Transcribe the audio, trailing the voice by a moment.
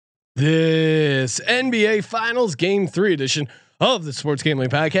This NBA Finals Game 3 edition of the Sports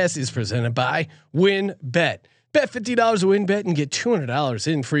Gambling Podcast is presented by WynnBET. Bet $50 to WynnBET and get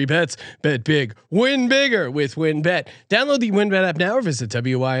 $200 in free bets. Bet big, win bigger with WynnBET. Download the WynnBET app now or visit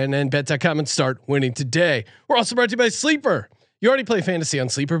wynnbet.com and start winning today. We're also brought to you by Sleeper. You already play fantasy on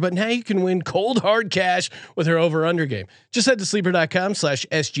Sleeper, but now you can win cold hard cash with our over/under game. Just head to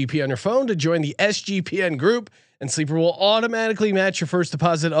sleeper.com/SGP on your phone to join the SGPN group, and Sleeper will automatically match your first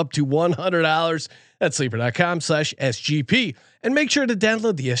deposit up to $100 at sleeper.com/SGP. And make sure to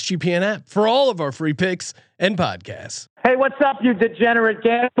download the SGPN app for all of our free picks and podcasts. Hey, what's up, you degenerate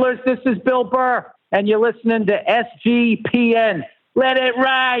gamblers? This is Bill Burr, and you're listening to SGPN. Let it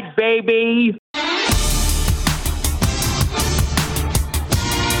ride, baby.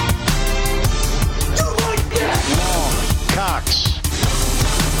 Cox.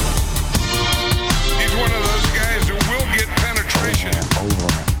 He's one of those guys who will get penetration. Over.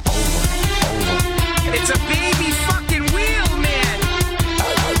 It's a baby fucking wheel, man.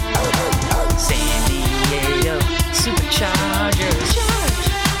 San Diego Superchargers.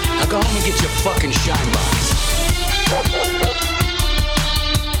 Now go home and get your fucking shine box.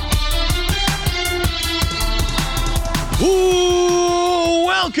 Ooh,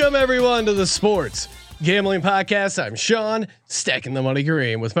 welcome everyone to the Sports Gambling Podcast. I'm Sean, stacking the money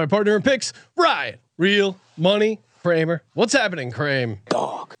green with my partner in picks, Ryan, Real Money Kramer. What's happening, Kramer?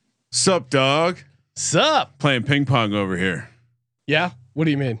 Dog. Sup, dog? Sup? Playing ping pong over here. Yeah. What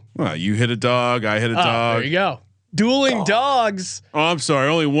do you mean? Well, you hit a dog. I hit a dog. There you go. Dueling dogs. Oh, I'm sorry.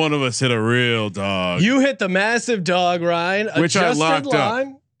 Only one of us hit a real dog. You hit the massive dog, Ryan. Which I locked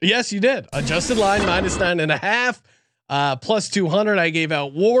line. Yes, you did. Adjusted line -9.5. Plus 200. I gave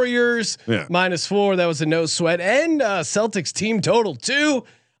out Warriors -4. That was a no sweat, and Celtics team total 2.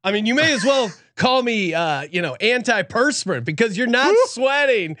 I mean, you may as well call me, anti-perspirant because you're not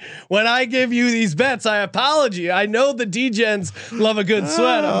sweating when I give you these bets. I apologize. I know the D-gens love a good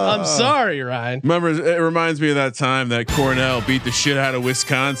sweat. I'm sorry, Ryan. Remember, it reminds me of that time that Cornell beat the shit out of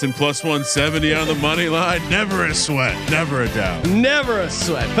Wisconsin plus 170 on the money line. Never a sweat. Never a doubt. Never a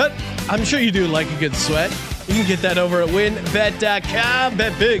sweat. But I'm sure you do like a good sweat. You can get that over at WynnBET.com.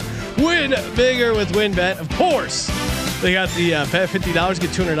 Bet big, win bigger with WynnBET. Of course, they got the bet $50,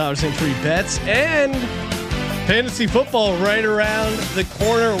 get $200 in free bets, and fantasy football right around the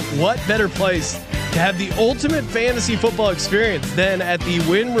corner. What better place to have the ultimate fantasy football experience than at the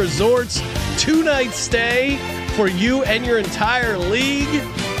Wynn Resorts 2-night stay for you and your entire league?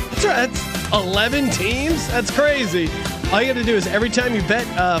 That's right. That's 11 teams. That's crazy. All you got to do is every time you bet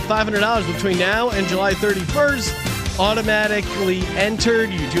 $500 between now and July 31st, automatically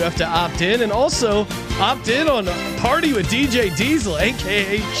entered. You do have to opt in, and also opt in on Party with DJ Diesel,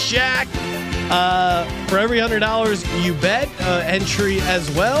 aka Shaq. For every $100 you bet, entry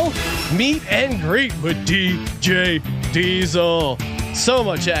as well. Meet and greet with DJ Diesel. So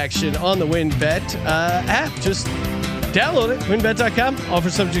much action on the WynnBET app. Just download it. WynnBET.com. Offer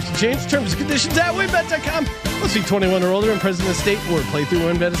subject to change. Terms and conditions at WynnBET.com. Must be 21 or older and present in the state where playthrough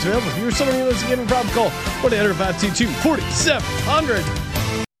WynnBET is available. If you're someone who wants to get a problem, call 1-800-522-4700.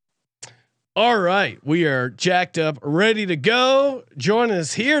 All right. We are jacked up, ready to go. Joining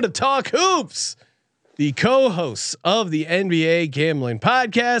us here to talk hoops, the co-hosts of the NBA Gambling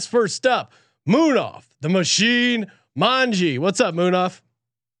Podcast. First up, Munaf, the Machine Manji. What's up, Munaf?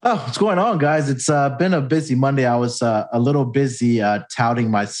 Oh, what's going on, guys? It's been a busy Monday. I was a little busy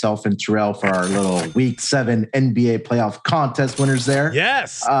touting myself and Terrell for our little Week 7 NBA playoff contest winners there.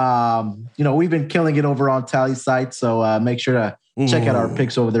 Yes. We've been killing it over on Tally Site, so make sure to check out our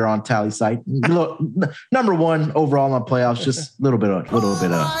picks over there on Tally Site. Number 1 overall on playoffs, just a little bit of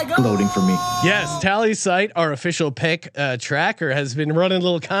gloating for me. Yes, Tally Site, our official pick tracker, has been running a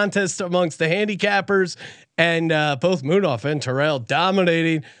little contest amongst the handicappers. And both Munaf and Terrell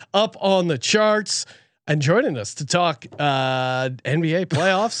dominating up on the charts, and joining us to talk NBA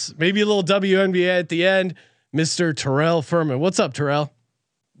playoffs, maybe a little WNBA at the end, Mr. Terrell Furman. What's up, Terrell?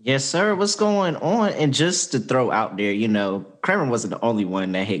 Yes, sir. What's going on? And just to throw out there, Kramer wasn't the only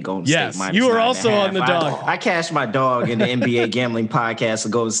one that hit Golden State minus you were also on the dog. I cashed my dog in the NBA Gambling Podcast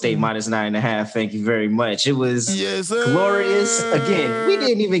of Golden State minus 9.5. Thank you very much. It was glorious. Again, we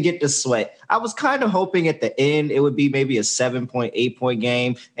didn't even get to sweat. I was kind of hoping at the end it would be maybe a 7.8 point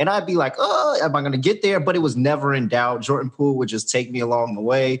game. And I'd be like, oh, am I going to get there? But it was never in doubt. Jordan Poole would just take me along the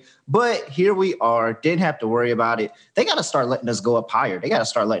way. But here we are. Didn't have to worry about it. They got to start letting us go up higher. They got to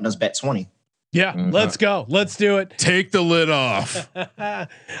start letting us bet 20. Yeah, let's go. Let's do it. Take the lid off. All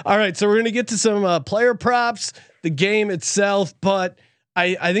right, so we're gonna get to some player props, the game itself, but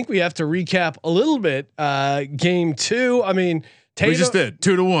I think we have to recap a little bit. Game 2. I mean, Tatum, we just did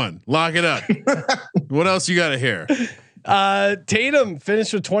 2-1. Lock it up. What else you got to hear? Tatum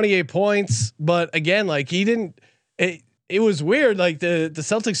finished with 28 points, but again, like he didn't. It was weird. Like the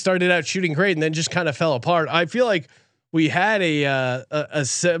Celtics started out shooting great and then just kind of fell apart. I feel like we had a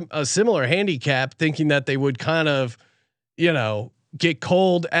similar handicap, thinking that they would kind of, get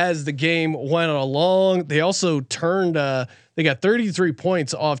cold as the game went along. They also turned. They got 33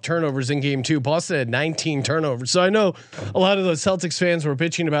 points off turnovers in game 2. Boston had 19 turnovers. So I know a lot of those Celtics fans were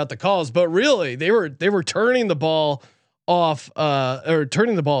bitching about the calls, but really they were turning the ball off or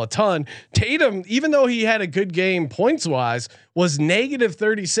turning the ball a ton. Tatum, even though he had a good game points wise, was negative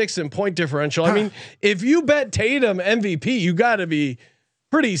 36 in point differential. I mean, if you bet Tatum MVP, you got to be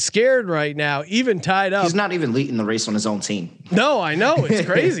pretty scared right now, even tied up. He's not even leading the race on his own team. No, I know, it's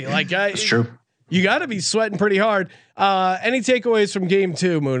crazy. Like it's true. You got to be sweating pretty hard. Any takeaways from game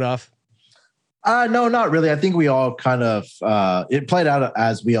 2, Munaf? No, not really. I think we all kind of it played out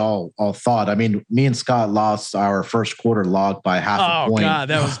as we all thought. I mean, me and Scott lost our first quarter log by half a point. Oh God,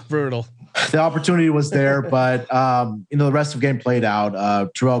 that was brutal. The opportunity was there, but the rest of the game played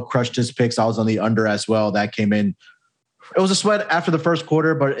out. Terrell crushed his picks. I was on the under as well. That came in. It was a sweat after the first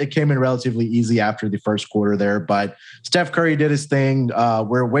quarter, but it came in relatively easy after the first quarter there. But Steph Curry did his thing.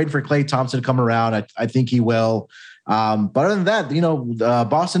 We're waiting for Klay Thompson to come around. I think he will. But other than that,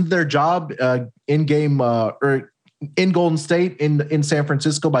 Boston did their job in game or in Golden State in San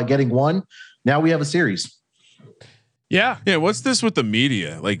Francisco by getting one. Now we have a series. Yeah. What's this with the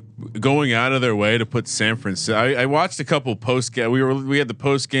media, like going out of their way to put San Francisco? I watched a couple post game. We had the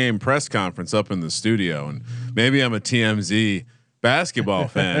post game press conference up in the studio, and maybe I'm a TMZ basketball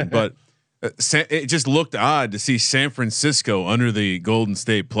fan, but it just looked odd to see San Francisco under the Golden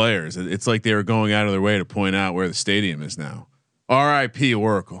State players. It's like they were going out of their way to point out where the stadium is now. R.I.P.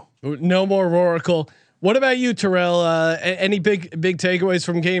 Oracle. No more Oracle. What about you, Terrell? Any big takeaways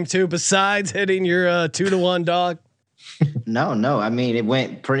from game 2 besides hitting your 2-1 dog? No. I mean, it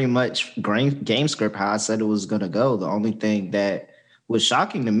went pretty much game script how I said it was going to go. The only thing that was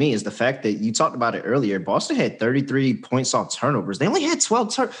shocking to me is the fact that you talked about it earlier. Boston had 33 points off turnovers. They only had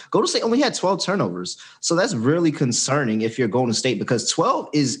 12 Golden State only had 12 turnovers. So that's really concerning if you're Golden State, because 12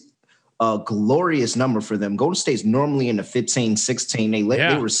 is a glorious number for them. Golden State's normally in the 15, 16.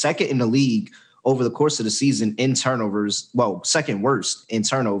 They were second in the league over the course of the season in turnovers. Well, second worst in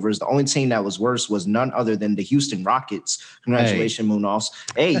turnovers. The only team that was worse was none other than the Houston Rockets. Congratulations, Moonoffs.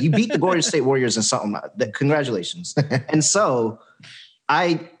 Hey, you beat the Golden State Warriors in something. Congratulations. And so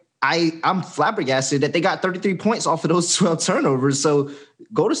I'm flabbergasted that they got 33 points off of those 12 turnovers. So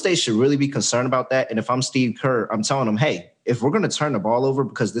Golden State should really be concerned about that. And if I'm Steve Kerr, I'm telling them, hey, if we're going to turn the ball over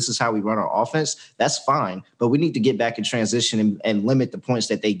because this is how we run our offense, that's fine. But we need to get back in transition and limit the points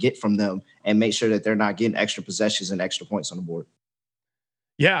that they get from them and make sure that they're not getting extra possessions and extra points on the board.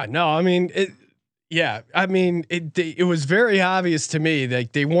 Yeah, no, I mean, it was very obvious to me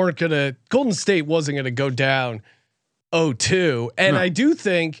that they weren't going to, Golden State wasn't going to go down 0-2. And I do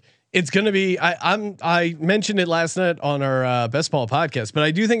think it's going to be, I mentioned it last night on our Best Ball podcast, but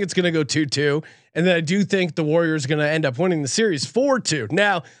I do think it's going to go 2-2. And then I do think the Warriors are going to end up winning the series 4-2.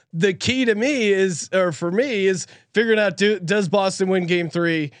 Now, the key to me is figuring out, does Boston win game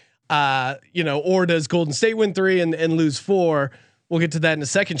 3, or does Golden State win 3 and lose 4? We'll get to that in a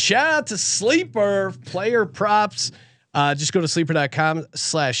second. Shout out to Sleeper player props. Just go to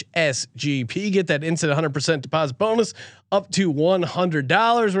sleeper.com/SGP. Get that instant 100% deposit bonus up to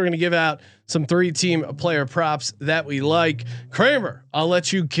 $100. We're going to give out some 3-team player props that we like. Kramer, I'll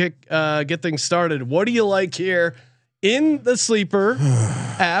let you get things started. What do you like here in the Sleeper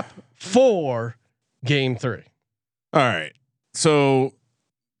app for game 3? All right. So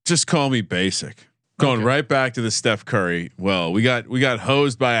just call me basic. Going right back to the Steph Curry. Well, we got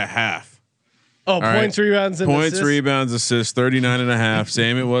hosed by a half. Oh, points, rebounds, assists. Rebounds, assists, 39.5.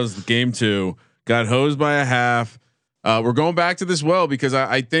 Same it was game 2. Got hosed by a half. We're going back to this well because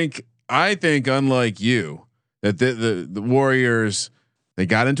I think unlike you that the Warriors, they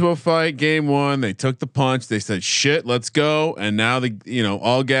got into a fight game 1. They took the punch. They said, shit, let's go. And now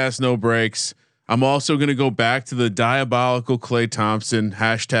all gas, no brakes. I'm also going to go back to the diabolical Klay Thompson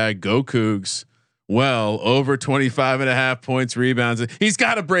 #Go Cougs. Well, over 25.5 points, rebounds. He's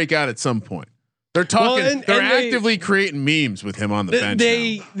got to break out at some point. They're talking. They're actively creating memes with him on the bench.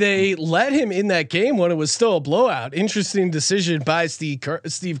 They let him in that game when it was still a blowout. Interesting decision by Steve Kerr.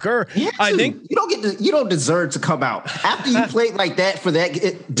 I think you don't deserve to come out after you played like that for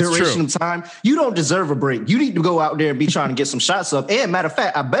that duration of time. You don't deserve a break. You need to go out there and be trying to get some shots up. And matter of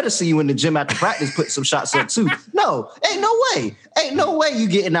fact, I better see you in the gym after practice putting some shots up too. No, ain't no way you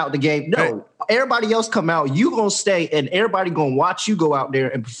getting out the game. No. everybody else come out, you gonna stay, and everybody gonna watch you go out there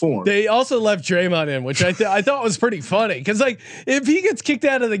and perform. They also left Draymond in, which I thought was pretty funny because like if he gets kicked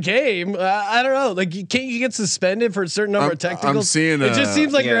out of the game, I don't know, like can't you get suspended for a certain number of technicals? I'm seeing it just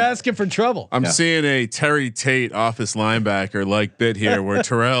seems like you're asking for trouble. I'm seeing a Terry Tate office linebacker like bit here where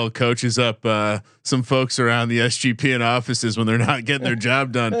Terrell coaches up some folks around the SGPN offices when they're not getting their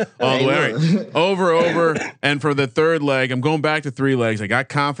job done all the way. Over. And for the third leg, I'm going back to 3 legs. I got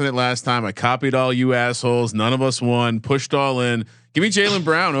confident last time. I copied all you assholes. None of us won. Pushed all in. Give me Jaylen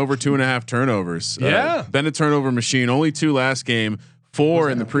Brown over 2.5 turnovers. Yeah. Been a turnover machine. Only 2 last game. 4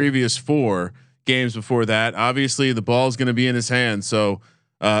 in the previous 4 games before that. Obviously, the ball's going to be in his hands. So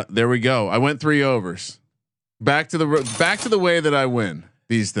there we go. I went 3 overs. Back to the way that I win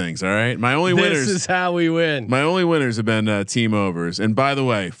these things. All right. My only winners. This is how we win. My only winners have been team overs. And by the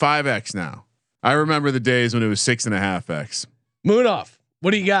way, 5x now. I remember the days when it was 6.5x. Moonoff,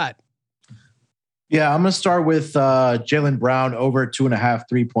 what do you got? Yeah, I'm going to start with Jaylen Brown over 2.5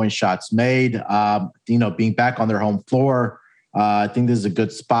 3-point shots made. Being back on their home floor, I think this is a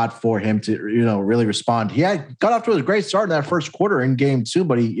good spot for him to really respond. He had got off to a great start in that first quarter in game 2,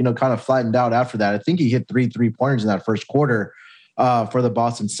 but he kind of flattened out after that. I think he hit 3 3-pointers in that first quarter for the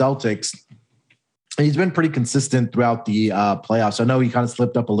Boston Celtics. He's been pretty consistent throughout the playoffs. I know he kind of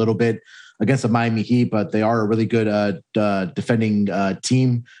slipped up a little bit against the Miami Heat, but they are a really good defending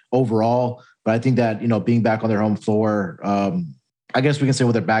team overall. But I think that, being back on their home floor, I guess we can say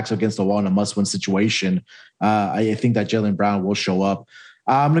with their backs against the wall in a must-win situation, I think that Jaylen Brown will show up.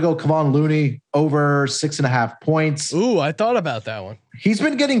 I'm going to go Kevon Looney over 6.5 points. Ooh, I thought about that one. He's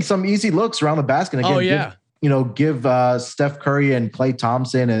been getting some easy looks around the basket. Again, give Steph Curry and Klay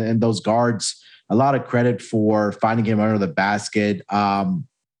Thompson and those guards a lot of credit for finding him under the basket.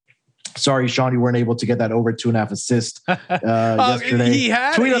 Sorry, Sean, you weren't able to get that over 2.5 assists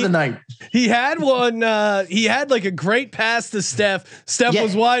yesterday. Tweet of the night. He had one. He had like a great pass to Steph. Steph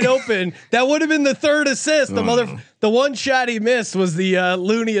was wide open. That would have been the 3rd assist. The one shot he missed was the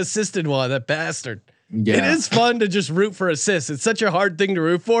Looney assisted one. That bastard. Yeah. It is fun to just root for assists. It's such a hard thing to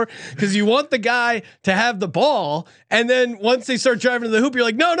root for because you want the guy to have the ball, and then once they start driving to the hoop, you're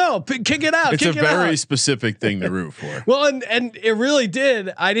like, no, kick it out. It's a very specific thing to root for. Well, and it really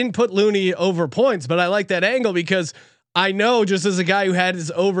did. I didn't put Looney over points, but I like that angle because I know, just as a guy who had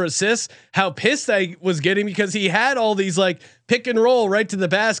his over assists, how pissed I was getting because he had all these like pick and roll right to the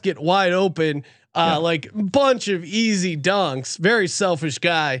basket wide open, like bunch of easy dunks. Very selfish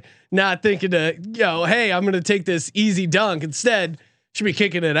guy. Not thinking to, hey, I'm going to take this easy dunk. Instead, should be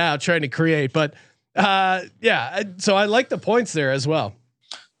kicking it out, trying to create. But so I like the points there as well.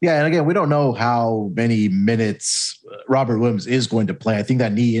 Yeah, and again, we don't know how many minutes Robert Williams is going to play. I think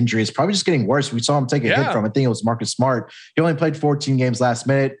that knee injury is probably just getting worse. We saw him take a hit from, I think it was Marcus Smart. He only played 14 games last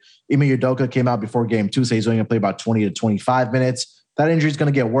minute. Ime Udoka came out before game 2, so he's only going to play about 20 to 25 minutes. That injury is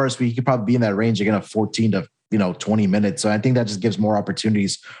going to get worse, but he could probably be in that range again of 14 to 20 minutes. So I think that just gives more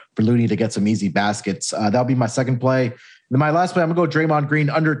opportunities for Looney to get some easy baskets. That'll be my second play. Then my last play, I'm going to go Draymond Green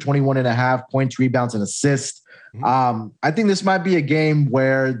under 21.5 points, rebounds, and assists. I think this might be a game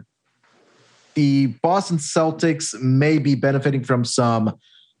where the Boston Celtics may be benefiting from some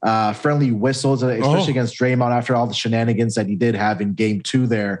friendly whistles, especially against Draymond after all the shenanigans that he did have in game 2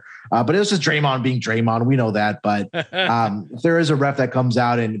 there. But it was just Draymond being Draymond. We know that. But if there is a ref that comes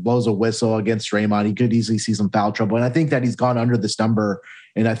out and blows a whistle against Draymond, he could easily see some foul trouble. And I think that he's gone under this number.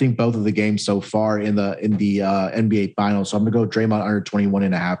 And I think both of the games so far in the NBA Finals. So I'm going to go Draymond under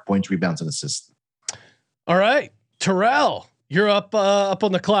 21.5 points, rebounds, and assists. All right, Terrell, you're up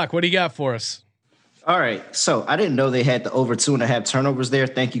on the clock. What do you got for us? All right. So I didn't know they had the over 2.5 turnovers there.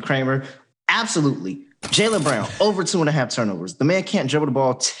 Thank you, Kramer. Absolutely. Jaylen Brown, over 2.5 turnovers. The man can't dribble the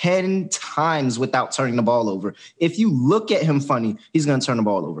ball 10 times without turning the ball over. If you look at him funny, he's going to turn the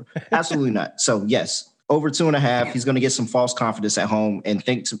ball over. Absolutely not. So yes, over 2.5. He's going to get some false confidence at home and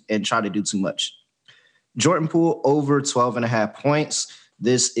and try to do too much. Jordan Poole, over 12.5 points.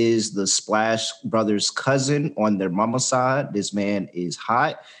 This is the Splash Brothers' cousin on their mama side. This man is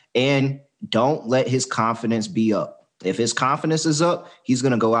hot, and don't let his confidence be up. If his confidence is up, he's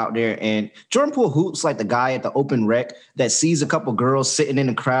going to go out there, and Jordan Poole hoops like the guy at the open rec that sees a couple girls sitting in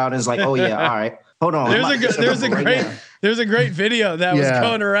the crowd and is like, oh yeah, all right, hold on. There's a great video that was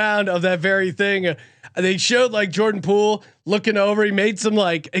going around of that very thing. They showed like Jordan Poole looking over. He made some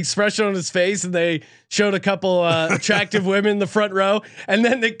like expression on his face, and they showed a couple attractive women in the front row, and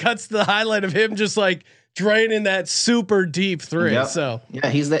then it cuts to the highlight of him just like draining that super deep three. Yep. So yeah,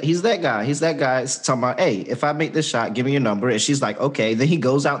 he's that guy. He's that guy. It's talking about, hey, if I make this shot, give me your number. And she's like, okay. Then he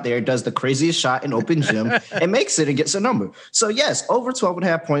goes out there, does the craziest shot in open gym and makes it and gets a number. So yes, over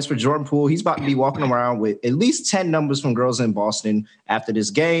 12.5 points for Jordan Poole. He's about to be walking around with at least 10 numbers from girls in Boston after this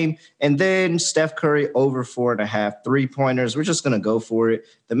game. And then Steph Curry over 4.5 3-pointers. We're just going to go for it.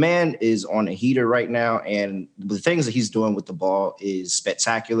 The man is on a heater right now. And the things that he's doing with the ball is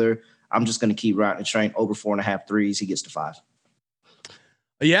spectacular. I'm just going to keep riding the train over 4.5 threes. He gets to 5.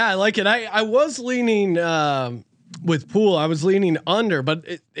 Yeah, I like it. I was leaning with Poole. I was leaning under, but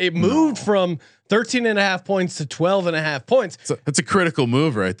it moved from 13.5 points to 12.5 points. That's a critical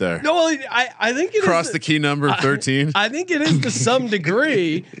move right there. No, I think it cross is the key number of 13. I think it is to some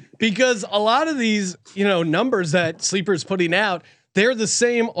degree because a lot of these, numbers that Sleeper's putting out, they're the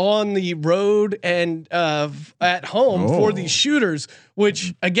same on the road and at home for these shooters,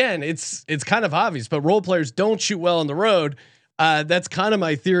 which again, it's kind of obvious, but role players don't shoot well on the road. That's kind of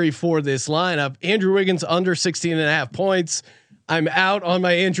my theory for this lineup. Andrew Wiggins under 16.5 points. I'm out on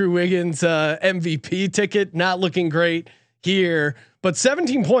my Andrew Wiggins MVP ticket. Not looking great here, but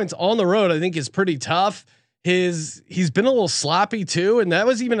 17 points on the road, I think is pretty tough. He's been a little sloppy too. And that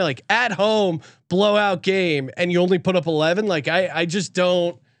was even like at home blowout game. And you only put up 11. Like I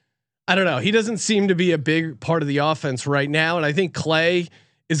don't know. He doesn't seem to be a big part of the offense right now. And I think Clay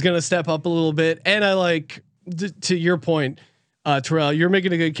is going to step up a little bit. And I like to your point, Terrell, you're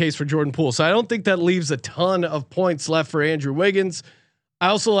making a good case for Jordan Poole. So I don't think that leaves a ton of points left for Andrew Wiggins. I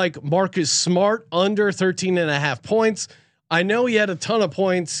also like Marcus Smart under 13.5 points. I know he had a ton of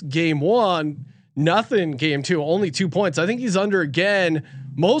points game 1, nothing game 2, only 2 points. I think he's under again,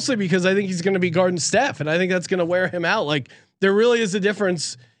 mostly because I think he's going to be guarding Steph, and I think that's going to wear him out. Like there really is a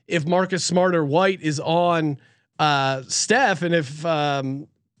difference if Marcus Smart or White is on Steph, and if I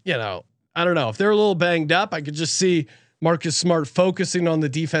don't know if they're a little banged up, I could just see Marcus Smart focusing on the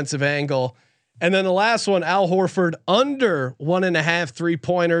defensive angle. And then the last one, Al Horford under 1.5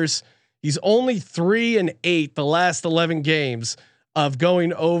 3-pointers. He's only 3 and 8 the last 11 games of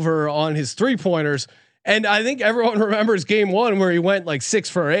going over on his 3-pointers. And I think everyone remembers game 1 where he went like 6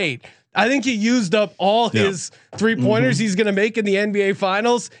 for 8. I think he used up all his 3-pointers he's going to make in the NBA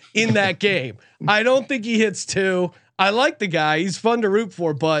finals in that game. I don't think he hits 2. I like the guy. He's fun to root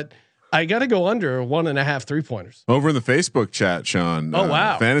for, but I got to go under 1.5 3-pointers. Over in the Facebook chat, Sean. Oh,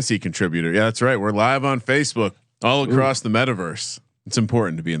 wow. Fantasy contributor. Yeah, that's right. We're live on Facebook all across the metaverse. It's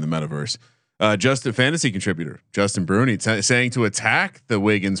important to be in the metaverse. Justin fantasy contributor, Justin Bruni saying to attack the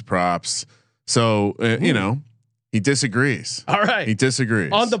Wiggins props. So, he disagrees. All right. He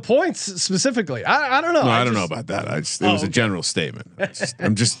disagrees on the points specifically. I don't know. No, I don't know about that. It was a general statement.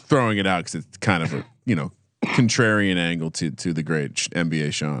 I'm just throwing it out cause it's kind of a, contrarian angle to the great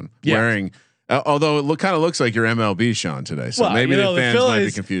NBA Sean wearing, although it kind of looks like your MLB Sean today. So maybe the fans might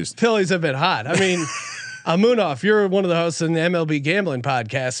be confused. Phillies have been hot. I mean, Munaf, you're one of the hosts in the MLB gambling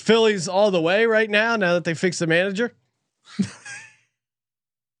podcast. Phillies all the way right now that they fixed the manager.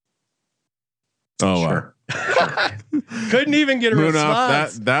 Oh, sure. Couldn't even get a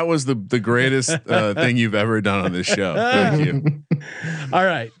response. That was the greatest thing you've ever done on this show. Thank you. All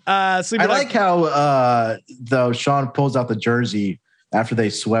right. I like how though Sean pulls out the jersey after they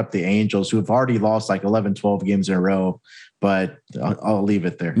swept the Angels, who have already lost like 11, 12 games in a row. But I'll leave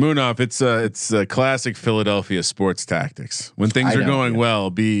it there. Munaf, it's a classic Philadelphia sports tactics. When things are going well,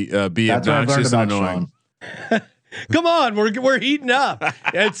 be obnoxious and annoying. Come on, we're heating up.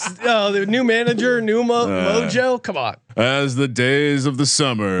 It's the new manager, new mojo. Come on. As the days of the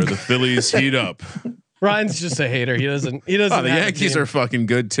summer, the Phillies heat up. Ryan's just a hater. He doesn't. Oh, the Yankees are fucking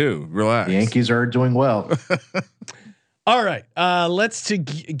good too. Relax. The Yankees are doing well. All right, let's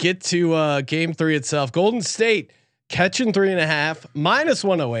get to game 3 itself. Golden State catching 3.5 minus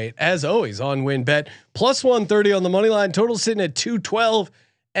 108 as always on WinBet, plus 130 on the money line. Total sitting at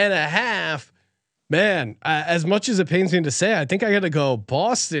 212.5. Man, as much as it pains me to say, I think I got to go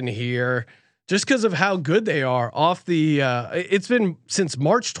Boston here just because of how good they are off the. It's been since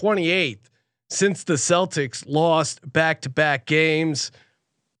March 28th since the Celtics lost back-to-back games.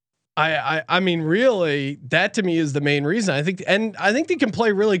 I mean, really, that to me is the main reason. I think they can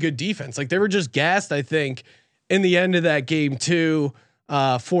play really good defense. Like they were just gassed, I think, in the end of that game 2,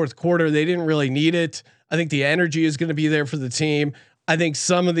 fourth quarter. They didn't really need it. I think the energy is going to be there for the team. I think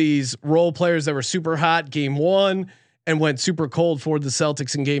some of these role players that were super hot game 1 and went super cold for the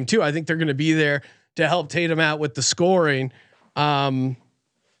Celtics in game 2, I think they're going to be there to help Tatum out with the scoring. I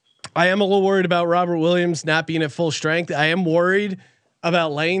am a little worried about Robert Williams not being at full strength. I am worried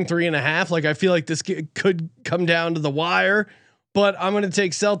about laying 3.5. Like I feel like this could come down to the wire but I'm going to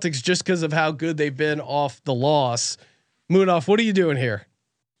take Celtics just because of how good they've been off the loss. Moonoff, what are you doing here?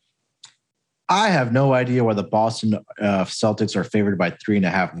 I have no idea why the Boston Celtics are favored by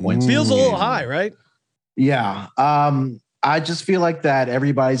 3.5 points. Feels a little high, right? Yeah. I just feel like that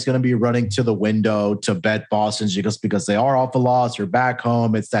everybody's going to be running to the window to bet Boston just because they are off a loss or back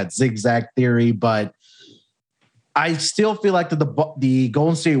home. It's that zigzag theory, but I still feel like the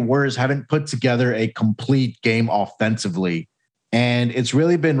Golden State Warriors haven't put together a complete game offensively. And it's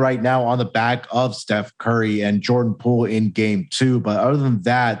really been right now on the back of Steph Curry and Jordan Poole in game 2. But other than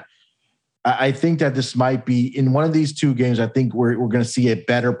that, I think that this might be in one of these two games. I think we're going to see a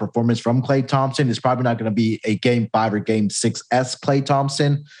better performance from Klay Thompson. It's probably not going to be a game 5 or game 6 Klay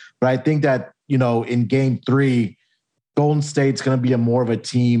Thompson, but I think that, in game 3, Golden State's going to be more of a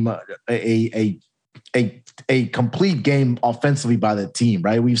team, a complete game offensively by the team,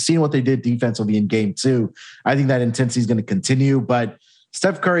 right? We've seen what they did defensively in game 2. I think that intensity is going to continue, but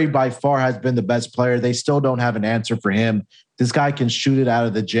Steph Curry by far has been the best player. They still don't have an answer for him. This guy can shoot it out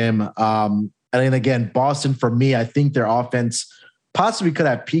of the gym. And then again, Boston, for me, I think their offense possibly could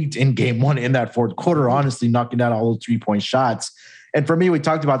have peaked in game 1 in that fourth quarter, honestly, knocking down all those 3-point shots. And for me, we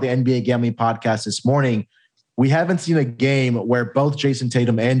talked about the NBA Gambling Podcast this morning. We haven't seen a game where both Jason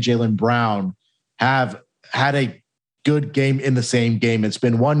Tatum and Jaylen Brown have had a good game in the same game. It's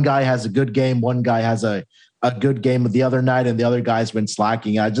been one guy has a good game, one guy has a good game of the other night, and the other guy's been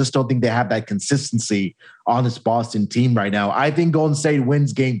slacking. I just don't think they have that consistency on this Boston team right now. I think Golden State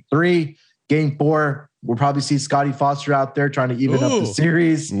wins game 3. Game 4, we'll probably see Scotty Foster out there trying to even up the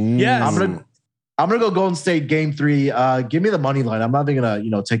series. Yes. I'm gonna go Golden State game 3. Give me the money line. I'm not even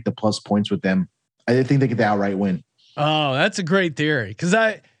gonna take the plus points with them. I think they get the outright win. Oh, that's a great theory because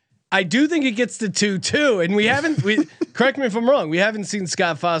I do think it gets to 2-2, and we correct me if I'm wrong. We haven't seen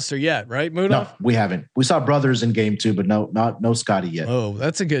Scott Foster yet, right? Moonoff? No, we haven't. We saw brothers in game 2, but no Scotty yet. Oh,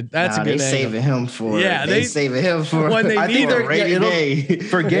 that's a good. That's a good. They saving him for. Yeah, they saving him for when they need it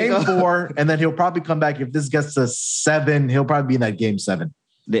for game 4, and then he'll probably come back if this gets to 7. He'll probably be in that game 7.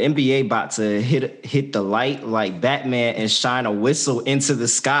 The NBA about to hit the light like Batman and shine a whistle into the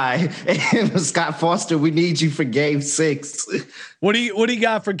sky. And Scott Foster, we need you for game 6. What do you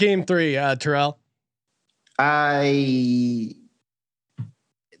got for game 3, Terrell? It's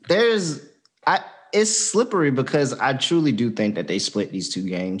slippery because I truly do think that they split these 2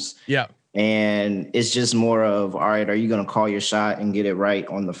 games. Yeah. And it's just more of, all right, are you going to call your shot and get it right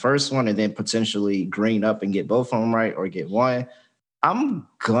on the first one and then potentially green up and get both of them right or get one? I'm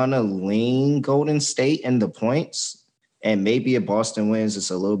gonna lean Golden State in the points, and maybe if Boston wins,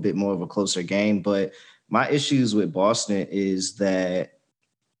 it's a little bit more of a closer game. But my issues with Boston is that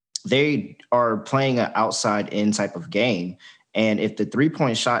they are playing an outside in type of game. And if the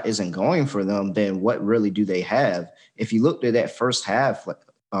 3-point shot isn't going for them, then what really do they have? If you looked at that first half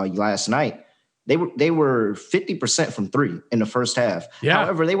last night, they were 50% from 3 in the first half. Yeah.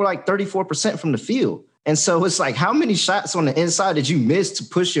 However, they were like 34% from the field. And so it's like, how many shots on the inside did you miss to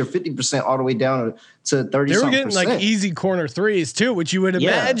push your 50% all the way down to 30? They were getting like easy corner threes too, which you would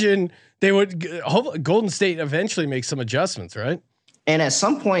imagine they would. Hopefully Golden State eventually make some adjustments, right? And at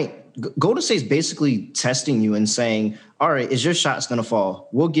some point, Golden State's basically testing you and saying, all right, is your shots going to fall?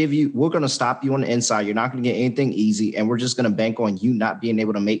 We're going to stop you on the inside. You're not going to get anything easy. And we're just going to bank on you not being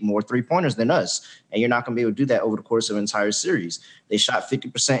able to make more 3-pointers than us. And you're not going to be able to do that over the course of an entire series. They shot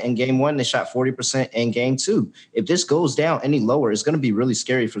 50% in game 1. They shot 40% in game 2. If this goes down any lower, it's going to be really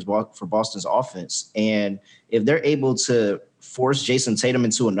scary for Boston's offense. And if they're able to force Jason Tatum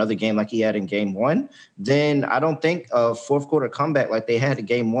into another game like he had in game 1, then I don't think a fourth quarter comeback like they had in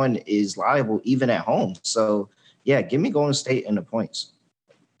game 1 is liable even at home. So yeah, give me Golden State and the points.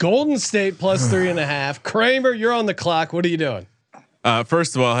 Golden State plus 3.5. Kramer, you're on the clock. What are you doing?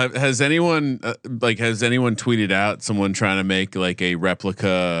 First of all, has anyone tweeted out someone trying to make like a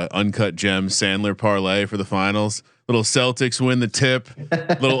replica Uncut Gem Sandler parlay for the finals? Little Celtics win the tip,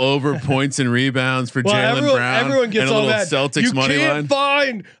 little over points and rebounds for Jaylen Brown. Everyone gets and a all little that. Celtics you money can't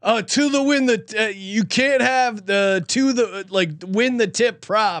line. find to the win the. You can't have the to the win the tip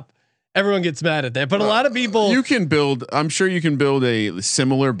prop. Everyone gets mad at that, but a lot of people. You can build. I'm sure you can build a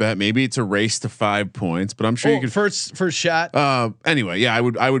similar bet. Maybe it's a race to 5 points, but I'm sure you can first shot. Anyway, yeah,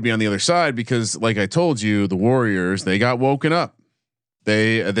 I would be on the other side because, like I told you, the Warriors, they got woken up.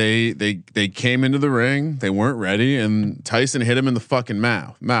 They came into the ring. They weren't ready, and Tyson hit him in the fucking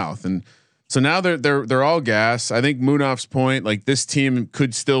mouth. And so now they're all gas. I think Moonoff's point, like this team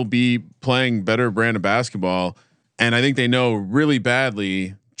could still be playing better brand of basketball, and I think they know really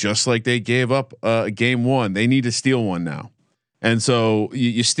badly. Just like they gave up game 1, they need to steal one now. And so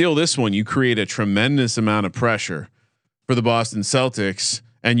you steal this one, you create a tremendous amount of pressure for the Boston Celtics,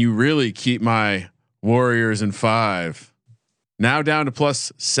 and you really keep my Warriors in 5. Now down to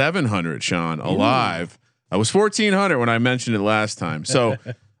plus 700. Sean, alive. I was 1400 when I mentioned it last time. So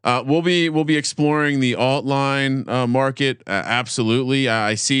we'll be exploring the alt line market. Absolutely,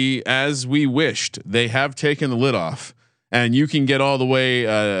 I see. As we wished, they have taken the lid off, and you can get all the way.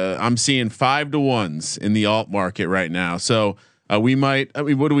 I'm seeing 5 to 1s in the alt market right now. So we might. I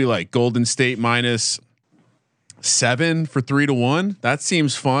mean, what do we like? Golden State minus 7 for 3 to 1. That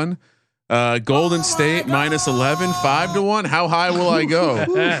seems fun. Golden State minus 11, 5 to 1. How high will I go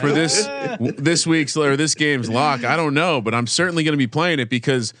for this week's or this game's lock? I don't know, but I'm certainly going to be playing it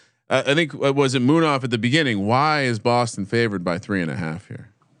because I think was it Moonoff at the beginning. Why is Boston favored by 3.5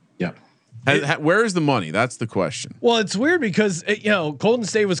 here? Yeah. Where is the money? That's the question. Well, it's weird because Golden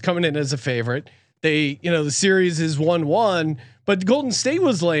State was coming in as a favorite. They, the series is 1-1, but Golden State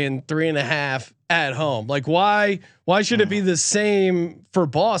was laying 3.5 at home. Like, why should it be the same for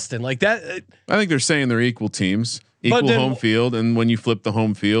Boston? Like that. I think they're saying they're equal teams, equal home field, and when you flip the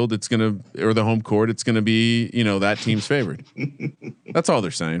home field, it's or the home court, it's gonna be that team's favored. That's all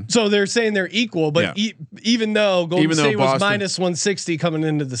they're saying. So they're saying they're equal, but even though Golden State was Boston, minus 160 coming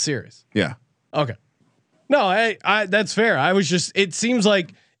into the series. Yeah. Okay. No, I that's fair. I was just. It seems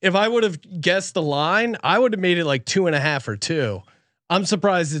like if I would have guessed the line, I would have made it like 2.5 or 2. I'm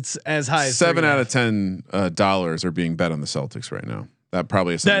surprised it's as high as 7 out of 10 dollars are being bet on the Celtics right now. That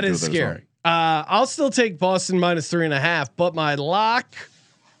probably is that is scary. I'll still take Boston minus 3.5, but my lock,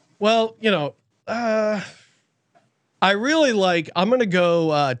 well, I really like. I'm gonna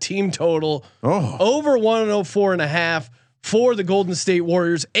go team total over 104.5 for the Golden State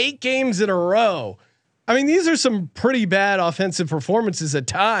Warriors. 8 games in a row. I mean, these are some pretty bad offensive performances at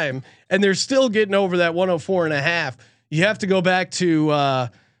time, and they're still getting over that 104.5. You have to go back to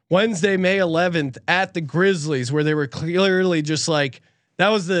Wednesday, May 11th at the Grizzlies, where they were clearly just like, that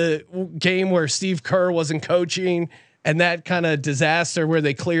was the game where Steve Kerr wasn't coaching, and that kind of disaster where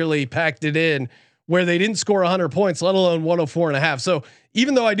they clearly packed it in, where they didn't score 100 points, let alone 104.5. So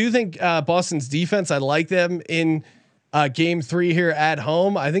even though I do think Boston's defense, I like them in game 3 here at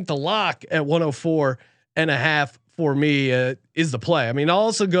home, I think the lock at 104.5 for me is the play. I mean, I'll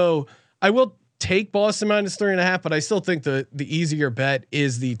also go, I will take Boston minus 3.5, but I still think the easier bet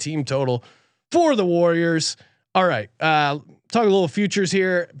is the team total for the Warriors. All right. Talk a little futures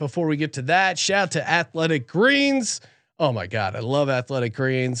here before we get to that. Shout out to Athletic Greens. Oh my God. I love Athletic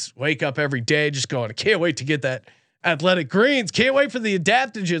Greens. Wake up every day just going, I can't wait to get that Athletic Greens. Can't wait for the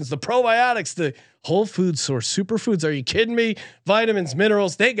adaptogens, the probiotics, the whole food source superfoods. Are you kidding me? Vitamins,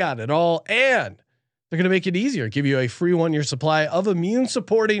 minerals, they got it all. And they're going to make it easier. Give you a free 1-year supply of immune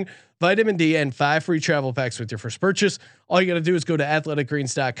supporting vitamin D and 5 free travel packs with your first purchase. All you got to do is go to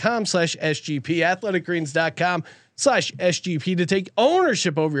athleticgreens.com/SGP, athleticgreens.com/SGP to take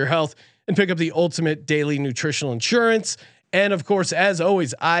ownership over your health and pick up the ultimate daily nutritional insurance. And of course, as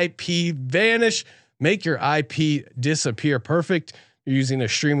always, IP Vanish, make your IP disappear. Perfect. You're using a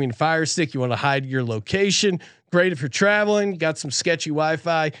streaming Fire Stick. You want to hide your location. Great if you're traveling, got some sketchy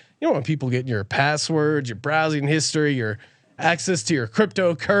Wi-Fi. You don't want people getting your passwords, your browsing history, your access to your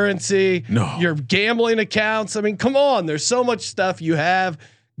cryptocurrency, your gambling accounts. I mean, come on, there's so much stuff you have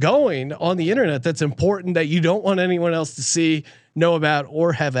going on the internet that's important that you don't want anyone else to see, know about,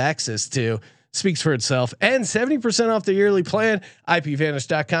 or have access to. Speaks for itself. And 70% off the yearly plan,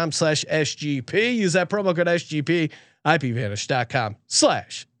 ipvanish.com/SGP. Use that promo code SGP,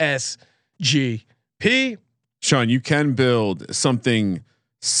 ipvanish.com/SGP. Sean, you can build something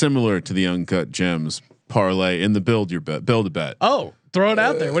similar to the Uncut Gems parlay in the build a bet. Oh, throw it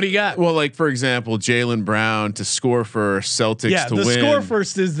out there. What do you got? Well, like for example, Jaylen Brown to score first, Celtics to win. Yeah, the score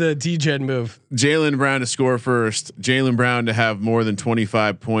first is the DGen move. Jaylen Brown to score first, Jaylen Brown to have more than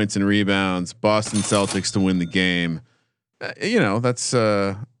 25 points and rebounds, Boston Celtics to win the game. That's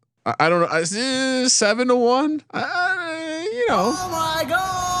I don't know, 7 to 1. Oh my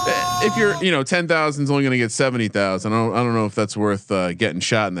God. If you're, 10,000 is only going to get 70,000. I don't know if that's worth getting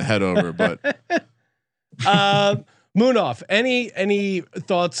shot in the head over, but. Moonoff, any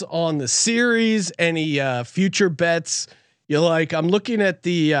thoughts on the series? Any future bets you like? I'm looking at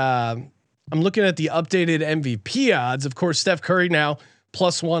the updated MVP odds. Of course, Steph Curry now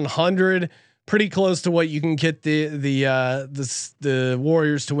plus 100, pretty close to what you can get the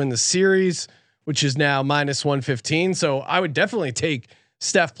Warriors to win the series, which is now minus 115. So I would definitely take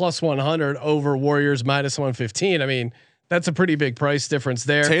Steph plus 100 over Warriors minus 115. I mean, that's a pretty big price difference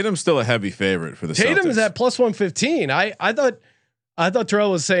there. Tatum's still a heavy favorite for the Tatum Celtics. is at plus 115. I thought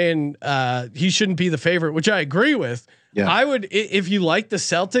Terrell was saying he shouldn't be the favorite, which I agree with. Yeah. I would, if you like the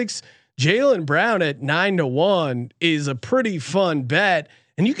Celtics, Jaylen Brown at 9-1 is a pretty fun bet.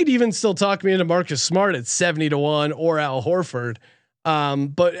 And you could even still talk me into Marcus Smart at 70-1 or Al Horford.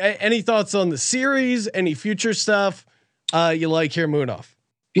 But any thoughts on the series? Any future stuff you like here, Munaf?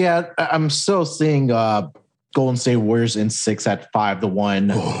 Yeah, I'm still seeing Golden State Warriors in 6 at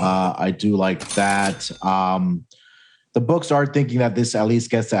 5-1. I do like that. The books are thinking that this at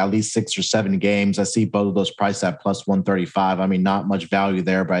least gets to at least 6 or 7 games. I see both of those priced at plus 135. I mean, not much value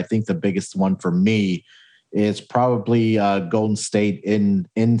there, but I think the biggest one for me is probably Golden State in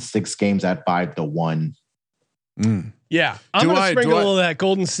 6 games at 5-1. Yeah, I'm going to sprinkle a little of that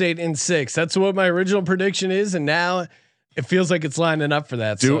Golden State in 6. That's what my original prediction is, and now it feels like it's lining up for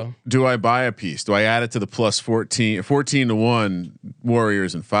that. Do I buy a piece? Do I add it to the plus 14-1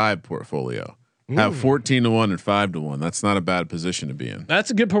 Warriors and 5 portfolio? Have 14-1 and 5-1. That's not a bad position to be in. That's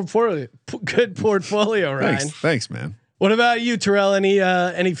a good portfolio. Good portfolio, Ryan. Thanks, man. What about you, Terrell?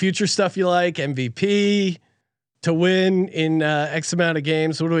 Any future stuff you like? MVP to win in X amount of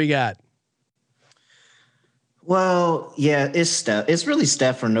games. What do we got? Well, yeah, it's Steph. It's really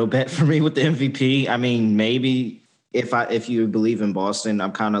Steph or no bet for me with the MVP. I mean, maybe if you believe in Boston,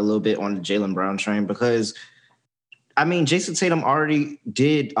 I'm kind of a little bit on the Jaylen Brown train because, I mean, Jason Tatum already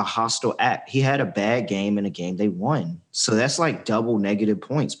did a hostile act. He had a bad game in a game they won. So that's like double negative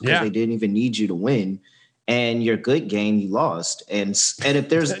points because they didn't even need you to win. And your good game, you lost. And if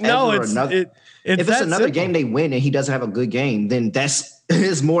there's another game they win and he doesn't have a good game, then that's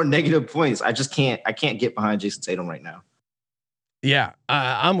is more negative points. I can't get behind Jason Tatum right now. Yeah,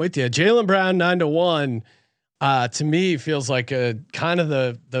 I'm with you. Jaylen Brown 9-1 to me feels like a kind of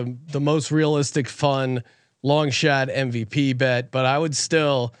the most realistic, fun long shot MVP bet, but I would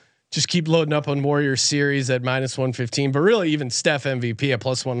still just keep loading up on Warriors series at -115, but really even Steph MVP at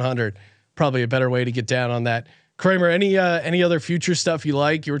plus 100, probably a better way to get down on that. Kramer, any other future stuff you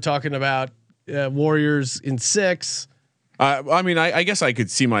like? You were talking about Warriors in 6. I mean, I guess I could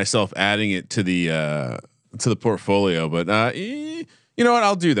see myself adding it to the portfolio, but you know what?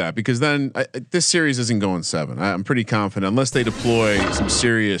 I'll do that because then this series isn't going 7. I'm pretty confident unless they deploy some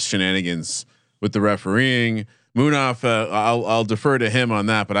serious shenanigans with the refereeing. Munaf, I'll defer to him on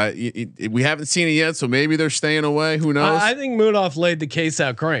that, but we haven't seen it yet, so maybe they're staying away. Who knows? I think Munaf laid the case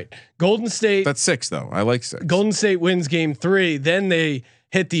out great. Golden State. That's 6 though. I like 6. Golden State wins game 3, then they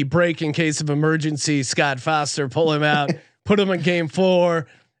hit the break in case of emergency. Scott Foster, pull him out, put him in game 4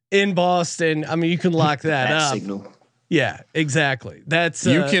 in Boston. I mean, you can lock that up. Signal. Yeah, exactly. That's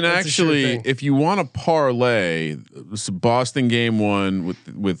you can actually, if you want to parlay Boston game 1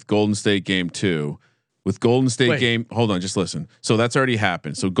 with Golden State game 2, with Golden State game. Hold on, just listen. So that's already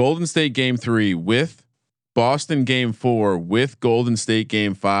happened. So Golden State game 3 with Boston game 4 with Golden State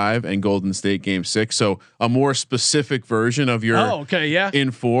game 5 and Golden State game 6. So a more specific version of your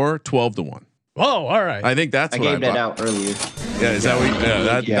in 4 12-1. Oh, all right. I think that's I gave that out earlier. Yeah, is that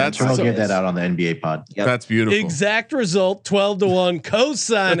what? That's we'll get that out on the NBA pod. Yep. That's beautiful. Exact result 12-1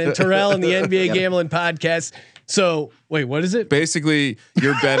 cosign and Terrell in the NBA Gambling Podcast. So wait, what is it? Basically,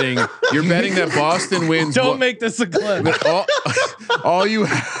 you're betting that Boston wins. Don't make this a clip. all you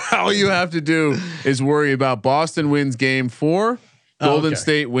have to do is worry about Boston wins game 4. Golden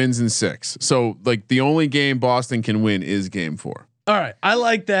State wins in 6. So like the only game Boston can win is game 4. All right, I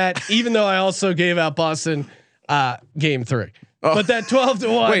like that. Even though I also gave out Boston game 3, but that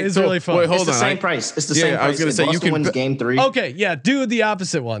 12-1 is really fun. Wait, hold it's on. the same price. It's the same price. I was going to say Boston wins game 3. Okay, yeah, do the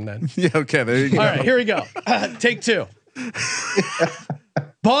opposite one then. Yeah, okay, there you go. All right, here we go. Take 2.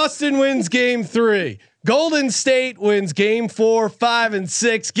 Boston wins game 3. Golden State wins game 4, 5, and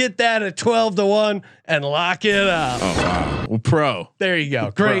 6. Get that at 12-1 and lock it up. Oh wow, well, pro. There you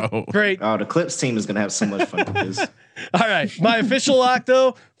go. Great. Oh, the Clips team is going to have so much fun with this. All right, my official lock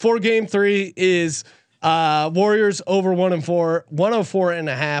though for game 3 is Warriors over 104,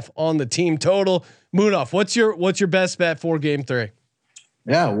 104.5 on the team total. Munaf, what's your best bet for game 3?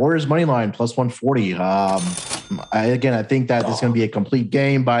 Yeah, Warriors money line plus 140. I think that it's going to be a complete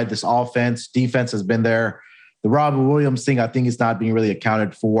game by this offense. Defense has been there. The Robert Williams thing, I think, is not being really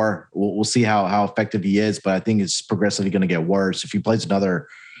accounted for. We'll see how effective he is, but I think it's progressively going to get worse. If he plays another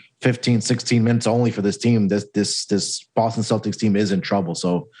 15, 16 minutes only for this team, this Boston Celtics team is in trouble.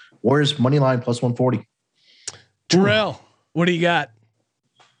 So Warriors money line plus 140. Terrell, what do you got?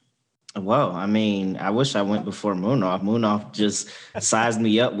 Well, I mean, I wish I went before Munaf. Munaf just sized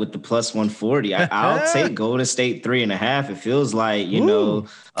me up with the plus 140. I'll take Golden State 3.5. It feels like,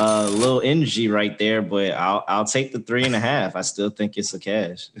 a little energy right there, but I'll take the 3.5. I still think it's a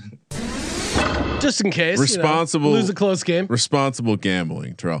cash. just in case. Responsible, lose a close game. Responsible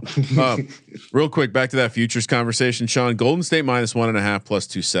gambling, Terrell. Real quick, back to that futures conversation, Sean. Golden State -1.5 plus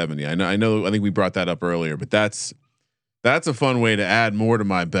 270. I think we brought that up earlier, but that's a fun way to add more to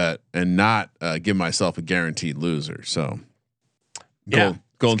my bet and not give myself a guaranteed loser. So, Golden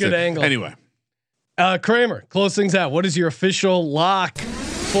State. Good angle. Anyway, Kramer, close things out. What is your official lock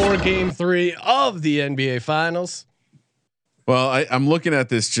for Game 3 of the NBA Finals? Well, I'm looking at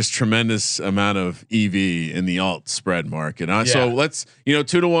this just tremendous amount of EV in the alt spread market. So let's,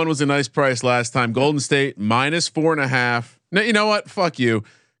 2-1 was a nice price last time. Golden State -4.5. No, you know what? Fuck you.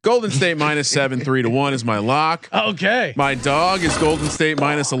 Golden State -7, 3-1 is my lock. Okay. My dog is Golden State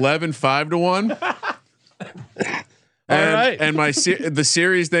 -11, 5-1. All right. And the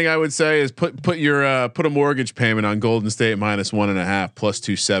series thing I would say is put a mortgage payment on Golden State -1.5 plus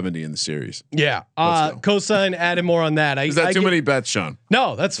 270 in the series. Yeah. Cosign added more on that. Is that too many bets, Sean?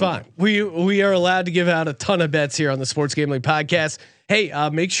 No, that's fine. We are allowed to give out a ton of bets here on the Sports Gambling Podcast. Hey,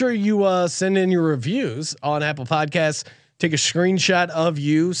 make sure you send in your reviews on Apple Podcasts. Take a screenshot of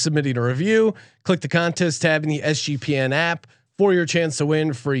you submitting a review. Click the contest tab in the SGPN app for your chance to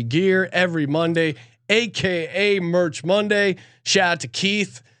win free gear every Monday, AKA Merch Monday. Shout out to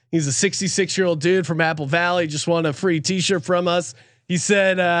Keith. He's a 66-year-old dude from Apple Valley. Just won a free T-shirt from us. He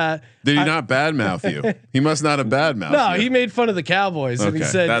said, "Did he not badmouth you? He must not have badmouthed No, you. He made fun of the Cowboys, and he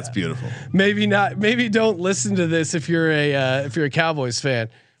said that's beautiful. Maybe not. Maybe don't listen to this if you're a Cowboys fan,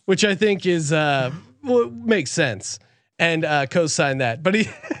 which I think is makes sense." And co-sign that, but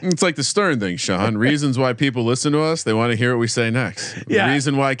it's like the Stern thing, Sean. Reasons why people listen to us, they want to hear what we say next. Yeah. The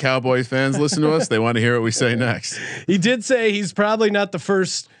reason why Cowboy fans listen to us, they want to hear what we say next. He did say he's probably not the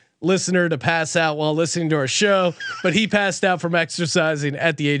first listener to pass out while listening to our show, but he passed out from exercising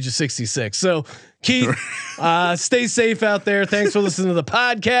at the age of 66. So Keith, stay safe out there. Thanks for listening to the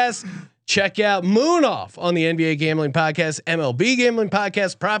podcast. Check out Moon Off on the NBA Gambling Podcast, MLB Gambling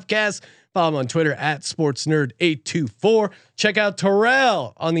Podcast, Propcast. Follow him on Twitter at SportsNerd824. Check out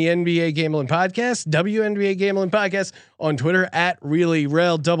Terrell on the NBA Gambling Podcast, WNBA Gambling Podcast on Twitter at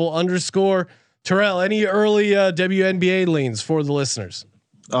ReallyRel_. Terrell, any early WNBA leans for the listeners?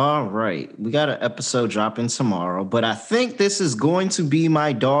 All right. We got an episode dropping tomorrow, but I think this is going to be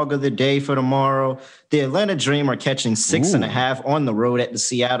my dog of the day for tomorrow. The Atlanta Dream are catching 6.5 on the road at the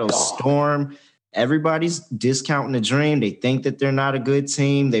Seattle Storm. Everybody's discounting the Dream. They think that they're not a good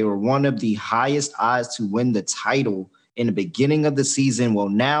team. They were one of the highest odds to win the title in the beginning of the season. Well,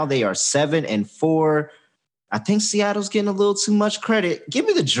 now they are 7-4. I think Seattle's getting a little too much credit. Give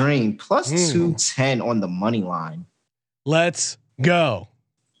me the Dream plus 210 on the money line. Let's go.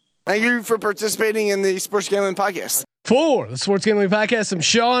 Thank you for participating in the Sports Gambling Podcast. For the Sports Gambling Podcast, I'm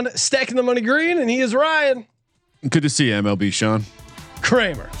Sean, stacking the money green, and he is Ryan. Good to see you, MLB Sean.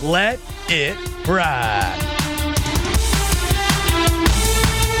 Kramer, let it ride.